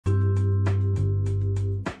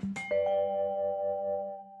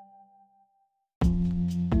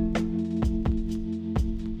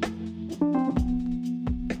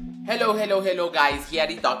Hello guys, here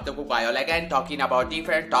is Dr. Kubayo again talking about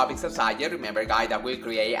different topics of science. Remember guys that we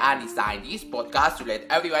create and design this podcast to let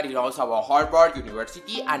everybody knows about Harvard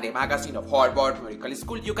University and the magazine of Harvard Medical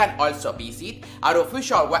School. You can also visit our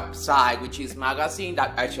official website, which is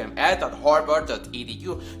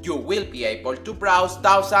magazine.hms.harvard.edu. You will be able to browse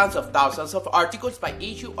thousands of articles by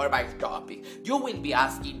issue or by topic. You will be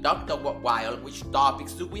asking Dr. Kubayo which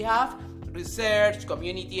topics do we have? Research,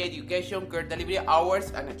 community education, care delivery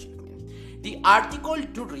hours, and achievement. The article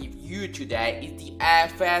to review today is the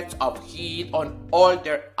effects of heat on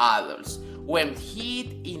older adults. When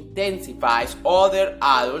heat intensifies, older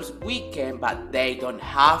adults weaken, but they don't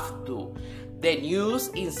have to. The news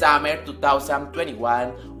in summer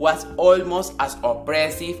 2021 was almost as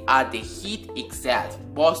oppressive as the heat itself.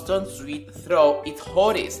 Boston swept through its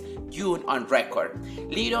hottest June on record.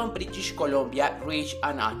 Lytton, British Columbia reached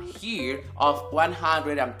an unheard of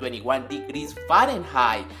 121 degrees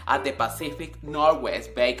Fahrenheit at the Pacific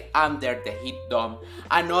Northwest, baked under the heat dome.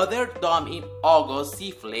 Another dome in August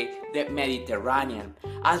sifted the Mediterranean.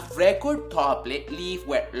 As record top lives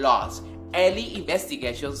were lost, early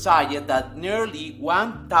investigations suggest that nearly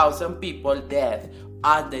 1,000 people died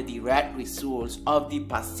as the direct results of the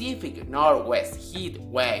Pacific Northwest heat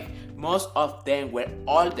wave. Most of them were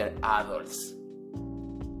older adults.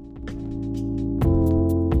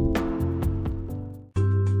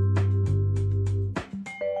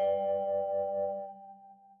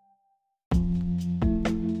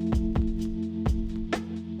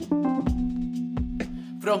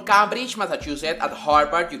 From Cambridge, Massachusetts at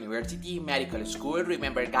Harvard University Medical School.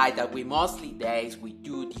 Remember guys that we mostly days we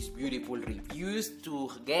do these beautiful reviews to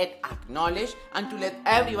get acknowledged and to let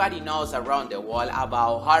everybody knows around the world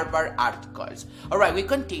about Harvard articles. Alright, we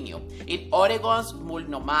continue. In Oregon's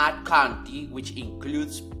Multnomah County, which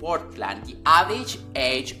includes Portland, the average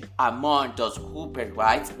age among those who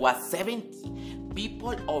perished was 70.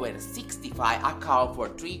 People over 65 account for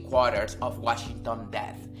 3/4 of Washington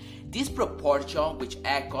deaths. This proportion, which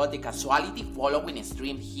echoed the casualty following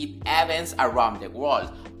extreme heat events around the world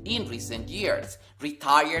in recent years,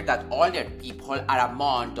 retired that older people are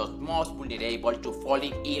among those most vulnerable to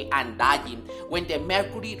falling ill and dying when the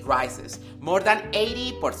mercury rises. More than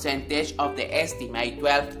 80% of the estimated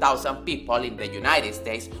 12,000 people in the United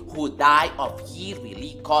States who die of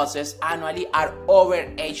heat-related causes annually are over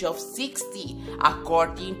age of 60,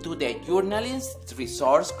 according to the journalist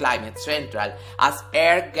resource Climate Central. As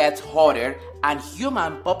air gets hotter and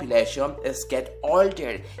human populations get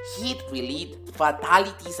older, heat-related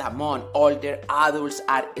fatalities among older adults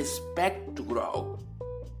are expected to grow.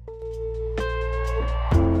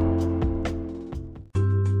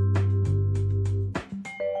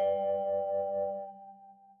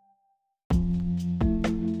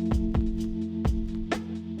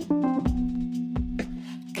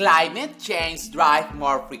 Climate change drives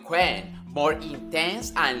more frequent, more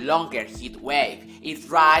intense and longer heat wave. It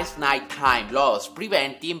drives nighttime lows,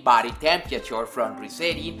 preventing body temperature from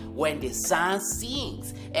receding when the sun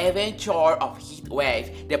sinks. Even short of heat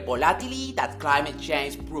wave, the volatility that climate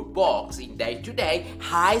change provokes in day-to-day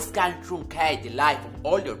highs can truncate the life of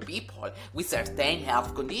older people with certain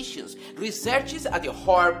health conditions. Researchers at the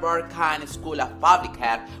Harvard Khan School of Public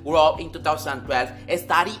Health wrote in 2012 a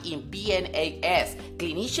study in PNAS.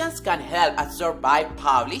 Clinicians can help, as survey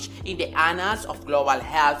published in the Annals of Global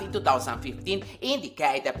Health in 2015,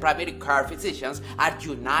 indicate that primary care physicians are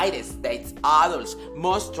United States adults'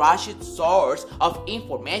 most trusted source of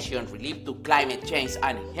information related to climate change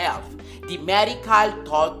and health. The medical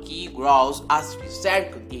talkie grows as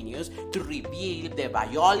research continues to reveal the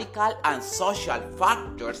biological and social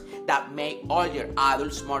factors that make older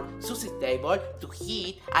adults more susceptible to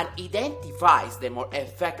heat and identifies the more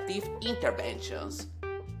effective interventions.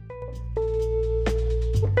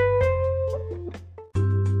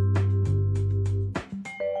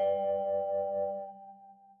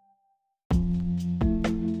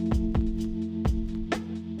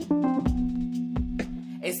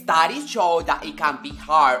 Studies show that it can be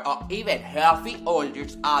hard or even healthy older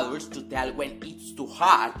adults to tell when it's too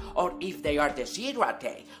hot or if they are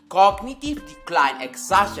dehydrated. Cognitive decline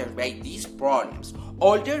exacerbates these problems.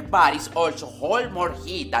 Older bodies also hold more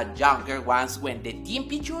heat than younger ones. When the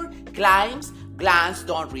temperature climbs, glands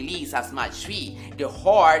don't release as much heat. The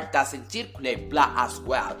heart doesn't circulate blood as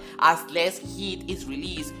well, as less heat is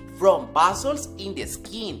released from muscles in the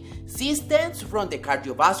skin. Systems from the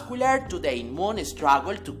cardiovascular to the immune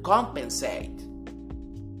struggle to compensate.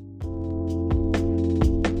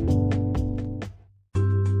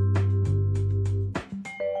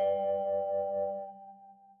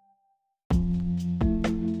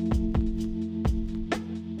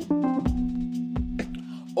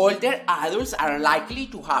 Older adults are likely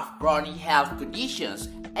to have chronic health conditions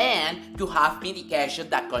and to have medication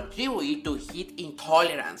that contribute to heat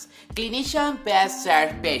intolerance. Clinicians best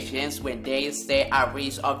serve patients when they stay at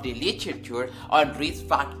risk of the literature on risk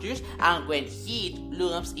factors and when heat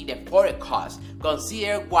looms in the forecast.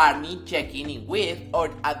 Consider warming, checking in with, or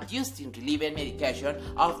adjusting relevant medication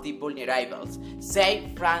of the vulnerables.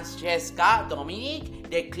 Say Francesca Dominic,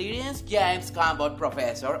 the Clarence James Campbell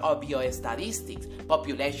Professor of Biostatistics,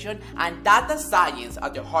 Population and Data Science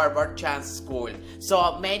at the Harvard Chance School.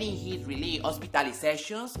 So many heat-related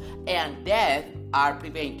hospitalizations and death are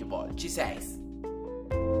preventable, she says.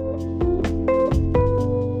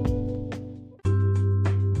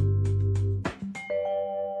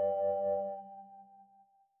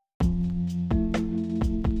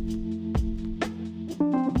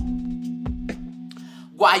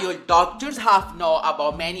 While doctors have known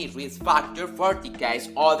about many risk factors for decades,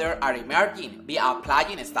 others are emerging by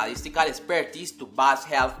applying statistical expertise to vast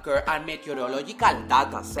healthcare and meteorological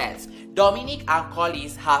data sets. Dominic and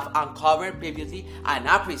colleagues have uncovered previously an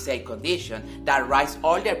appreciated condition that raises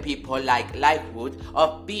older people likelihood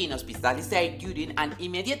of being hospitalized during and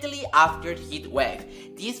immediately after heat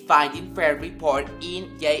wave. This finding first reported in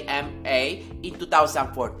JMA in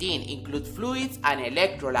 2014 include fluids and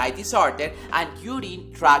electrolyte disorder and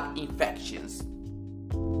urine tract infections.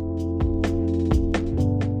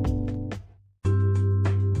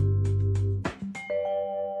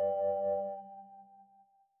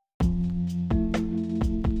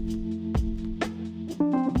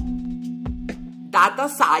 Data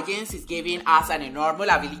science is giving us an enormous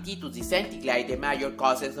ability to disentangle the major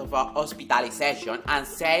causes of hospitalization and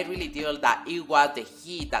say really little that it was the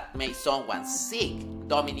heat that made someone sick,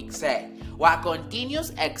 Dominic said. While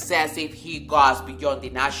continuous excessive heat goes beyond the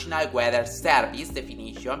National Weather Service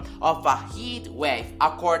definition of a heat wave,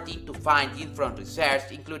 according to findings from research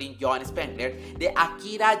including John Spengler, the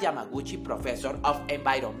Akira Yamaguchi Professor of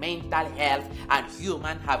Environmental Health and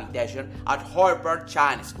Human Habitation at Harvard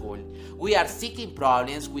Chan School. We are seeing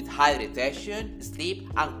problems with hydration, sleep,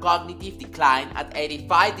 and cognitive decline at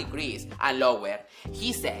 85 degrees and lower.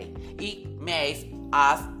 He said it makes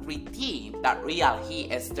us rethink that real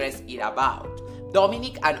heat stress is about.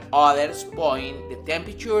 Dominic and others point the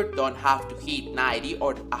temperature don't have to hit 90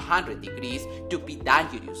 or 100 degrees to be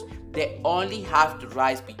dangerous. They only have to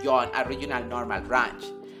rise beyond a regional normal range.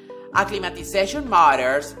 Acclimatization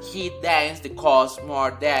matters. Heat tends to cause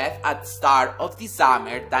more death at the start of the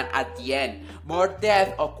summer than at the end. More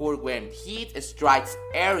death occur when heat strikes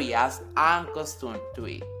areas unaccustomed to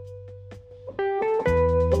it.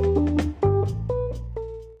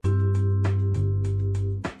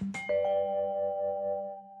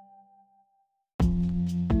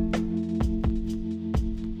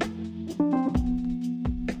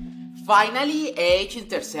 Finally, age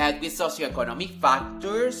intersects with socioeconomic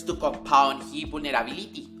factors to compound heat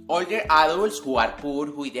vulnerability. Older adults who are poor,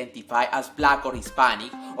 who identify as Black or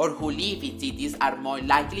Hispanic, or who live in cities are more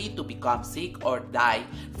likely to become sick or die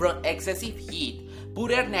from excessive heat.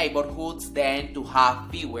 Poorer neighborhoods tend to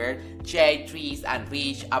have fewer shade trees and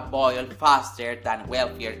reach a boil faster than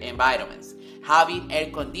wealthier environments. Having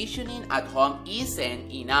air conditioning at home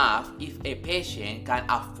isn't enough if a patient can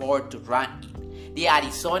afford to run it. The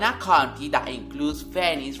Arizona county that includes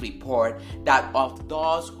Phoenix report that of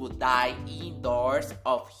those who died indoors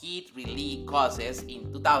of heat-related causes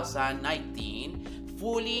in 2019,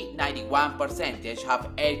 fully 91%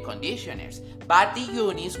 have air conditioners, but the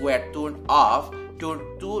units were turned off,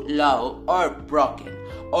 turned too low, or broken.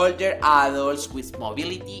 Older adults with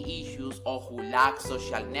mobility issues or who lack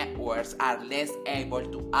social networks are less able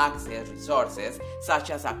to access resources such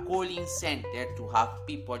as a cooling center to have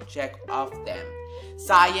people check off them.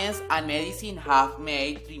 Science and medicine have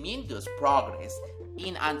made tremendous progress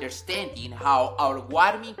in understanding how our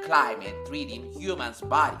warming climate threatens humans'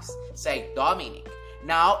 bodies, said Dominic.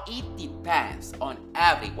 Now it depends on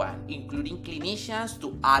everyone, including clinicians,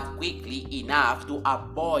 to act quickly enough to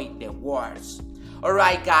avoid the worst.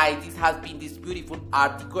 Alright guys, this has been this beautiful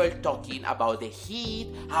article talking about the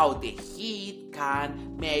heat, how the heat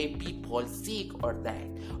can make people sick or dead.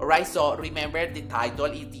 Alright, so remember the title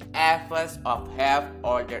is The Effects of Health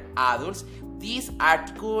Older Adults. This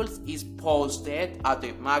article is posted at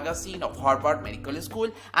the magazine of Harvard Medical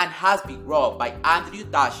School and has been wrote by Andrew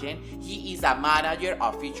Dashen. He is a manager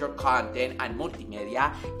of feature content and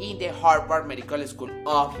multimedia in the Harvard Medical School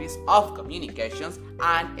Office of Communications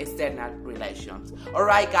and External Relations.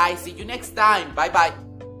 Alright guys, see you next time. Bye bye.